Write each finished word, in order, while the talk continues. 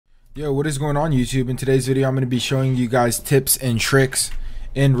Yo, what is going on YouTube? In today's video, I'm going to be showing you guys tips and tricks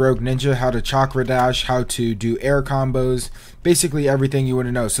in Rogue Ninja, how to chakra dash, how to do air combos, basically everything you want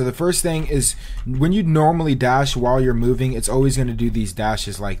to know. So the first thing is, when you normally dash while you're moving, it's always going to do these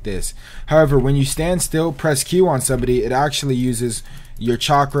dashes like this. However, when you stand still, press Q on somebody, it actually uses your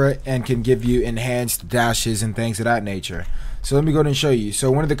chakra and can give you enhanced dashes and things of that nature. So let me go ahead and show you.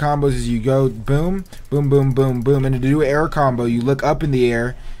 So one of the combos is you go boom, boom, boom, boom, boom, and to do an air combo, you look up in the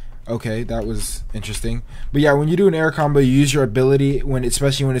air. Okay, that was interesting. But yeah, when you do an air combo, you use your ability,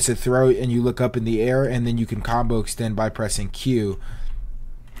 especially when it's a throw and you look up in the air, and then you can combo extend by pressing Q.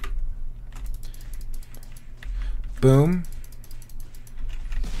 Boom.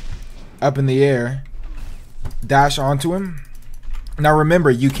 Up in the air. Dash onto him. Now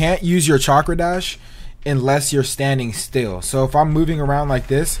remember, you can't use your chakra dash unless you're standing still. So if I'm moving around like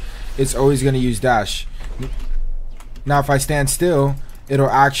this, it's always going to use dash. Now if I stand still, it'll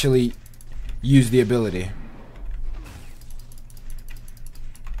actually use the ability.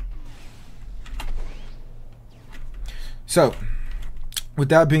 So, with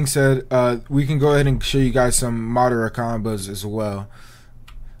that being said, we can go ahead and show you guys some Madara combos as well.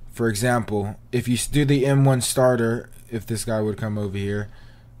 For example, if you do the M1 starter, if this guy would come over here,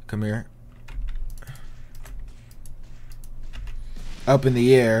 come here, up in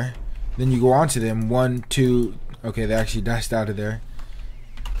the air, then you go onto them, 1, 2, okay, they actually dashed out of there.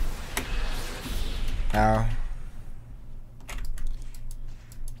 Ow.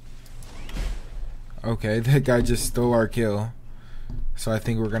 Okay, that guy just stole our kill. So I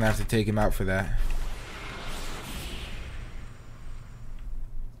think we're gonna have to take him out for that.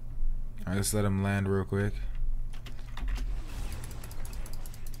 Alright, let's let him land real quick.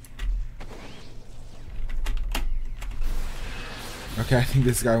 Okay, I think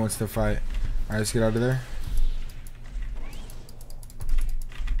this guy wants to fight. Alright, let's get out of there.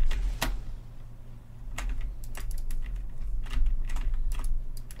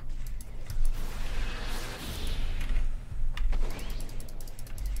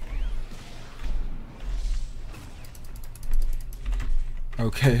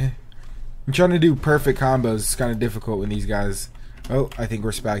 Okay. I'm trying to do perfect combos. It's kind of difficult when these guys... Oh, I think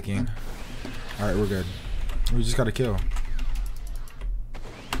we're spacking. Alright, we're good. We just got a kill.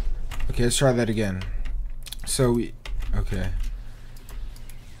 Okay, let's try that again. So we... Okay.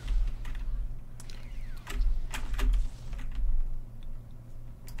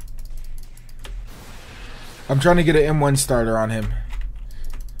 I'm trying to get an M1 starter on him.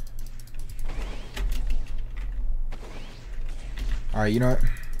 Alright, you know what?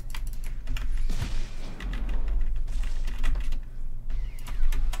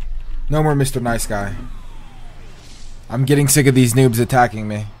 No more Mr. Nice Guy. I'm getting sick of these noobs attacking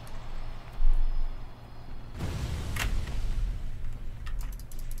me.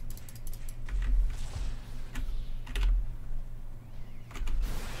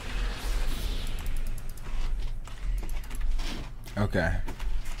 Okay.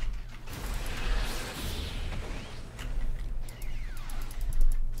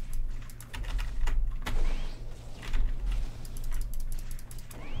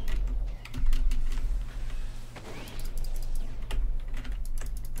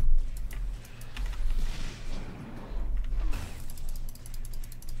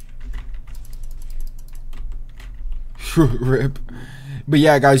 Rip. But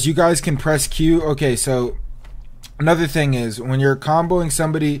yeah, guys, you guys can press Q. Okay, so another thing is, when you're comboing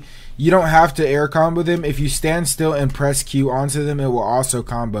somebody, you don't have to air combo them. If you stand still and press Q onto them, it will also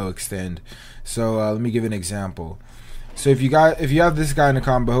combo extend. So let me give an example. So if you have this guy in a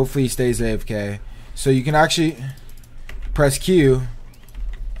combo, hopefully he stays AFK. So you can actually press Q.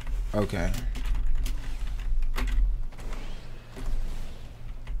 Okay.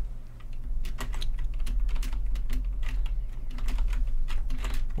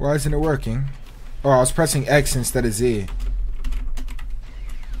 Why isn't it working? Oh, I was pressing X instead of Z.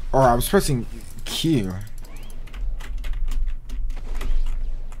 Or I was pressing Q.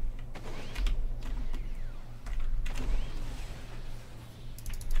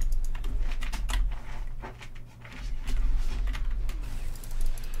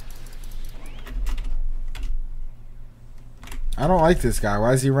 I don't like this guy.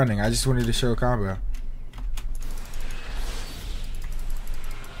 Why is he running? I just wanted to show a combo.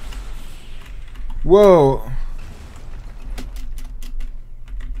 Whoa.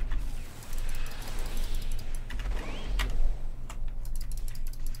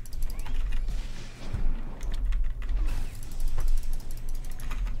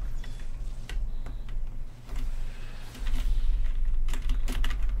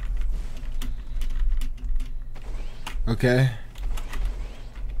 Okay.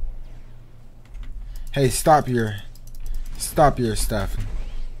 Hey, stop your stuff.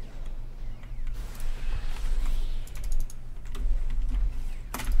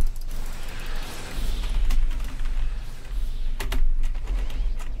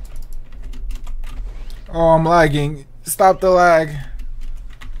 Oh, I'm lagging. Stop the lag.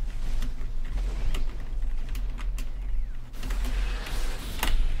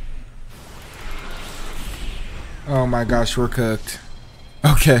 Oh my gosh, we're cooked.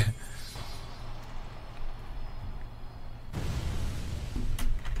 Okay.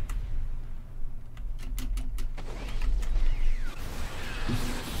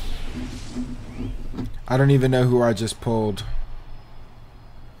 I don't even know who I just pulled.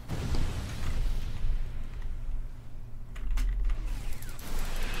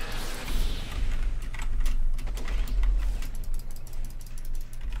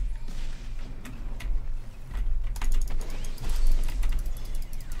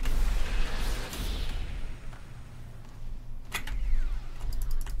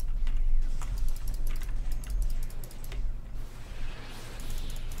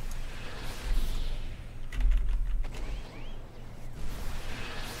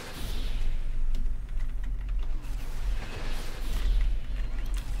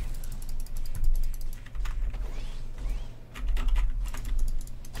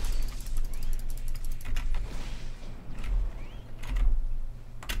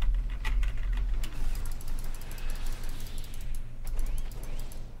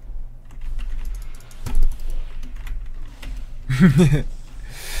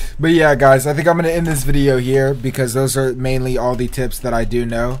 But yeah, guys, I think I'm going to end this video here because those are mainly all the tips that I do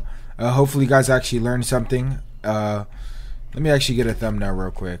know. Hopefully you guys actually learned something. Let me actually get a thumbnail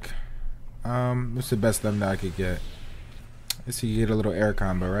real quick. What's the best thumbnail I could get? Let's see, you get a little air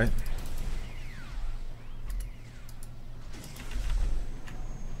combo, right?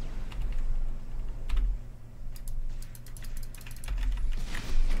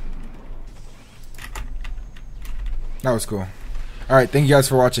 That was cool. Alright, thank you guys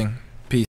for watching.